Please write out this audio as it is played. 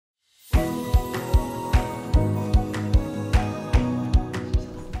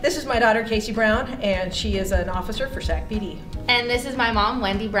This is my daughter, Casey Brown, and she is an officer for SAC PD. And this is my mom,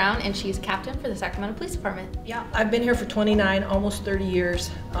 Wendy Brown, and she's captain for the Sacramento Police Department. Yeah, I've been here for 29, almost 30 years.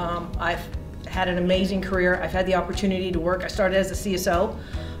 I've had an amazing career. I've had the opportunity to work. I started as a CSO.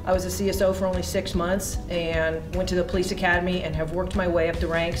 I was a CSO for only 6 months and went to the police academy and have worked my way up the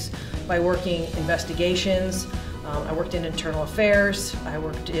ranks by working investigations. I worked in internal affairs. I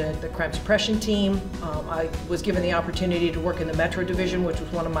worked in the crime suppression team. I was given the opportunity to work in the Metro Division, which was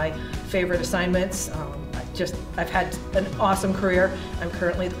one of my favorite assignments. I've had an awesome career. I'm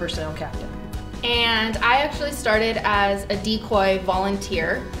currently the personnel captain. And I actually started as a decoy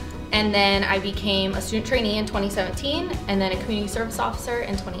volunteer, and then I became a student trainee in 2017, and then a community service officer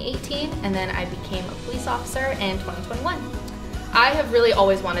in 2018, and then I became a police officer in 2021. I have really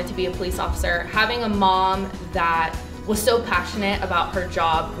always wanted to be a police officer. Having a mom that was so passionate about her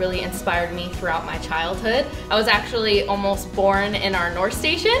job really inspired me throughout my childhood. I was actually almost born in our North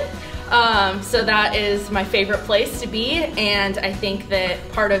Station, so that is my favorite place to be, and I think that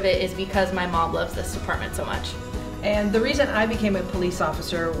part of it is because my mom loves this department so much. And the reason I became a police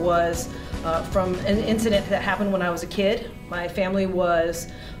officer was from an incident that happened when I was a kid. My family was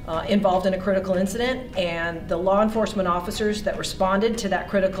involved in a critical incident, and the law enforcement officers that responded to that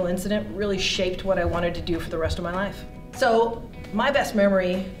critical incident really shaped what I wanted to do for the rest of my life. So my best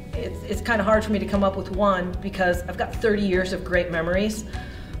memory, it's kind of hard for me to come up with one because I've got 30 years of great memories,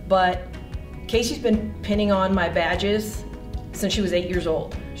 but Casey's been pinning on my badges since she was 8 years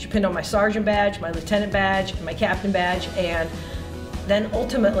old. She pinned on my sergeant badge, my lieutenant badge, and my captain badge, and then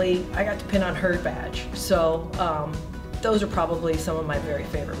ultimately I got to pin on her badge. So those are probably some of my very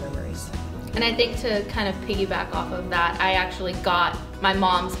favorite memories. And I think to kind of piggyback off of that, I actually got my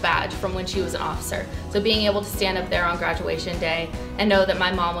mom's badge from when she was an officer. So being able to stand up there on graduation day and know that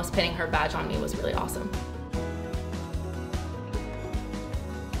my mom was pinning her badge on me was really awesome.